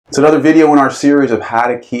It's another video in our series of how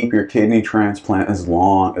to keep your kidney transplant as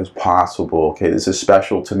long as possible. Okay, this is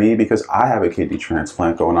special to me because I have a kidney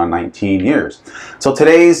transplant going on 19 years. So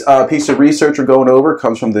today's piece of research we're going over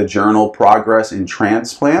comes from the journal Progress in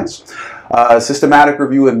Transplants. A systematic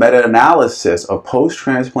review and meta-analysis of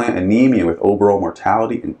post-transplant anemia with overall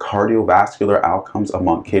mortality and cardiovascular outcomes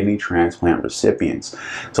among kidney transplant recipients.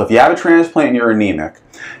 So if you have a transplant and you're anemic,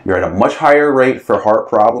 you're at a much higher rate for heart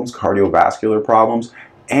problems, cardiovascular problems,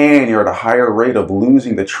 and you're at a higher rate of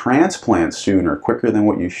losing the transplant sooner, quicker than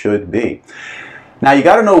what you should be. Now, you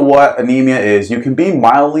got to know what anemia is. You can be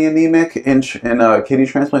mildly anemic in kidney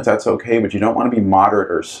transplants, that's okay, but you don't want to be moderate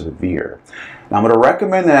or severe. Now, I'm going to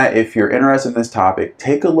recommend that if you're interested in this topic,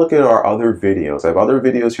 take a look at our other videos. I have other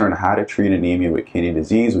videos here on how to treat anemia with kidney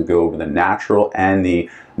disease. We go over the natural and the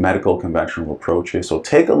medical conventional approaches. So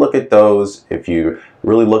take a look at those if you're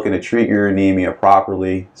really looking to treat your anemia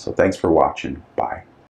properly. So thanks for watching. Bye.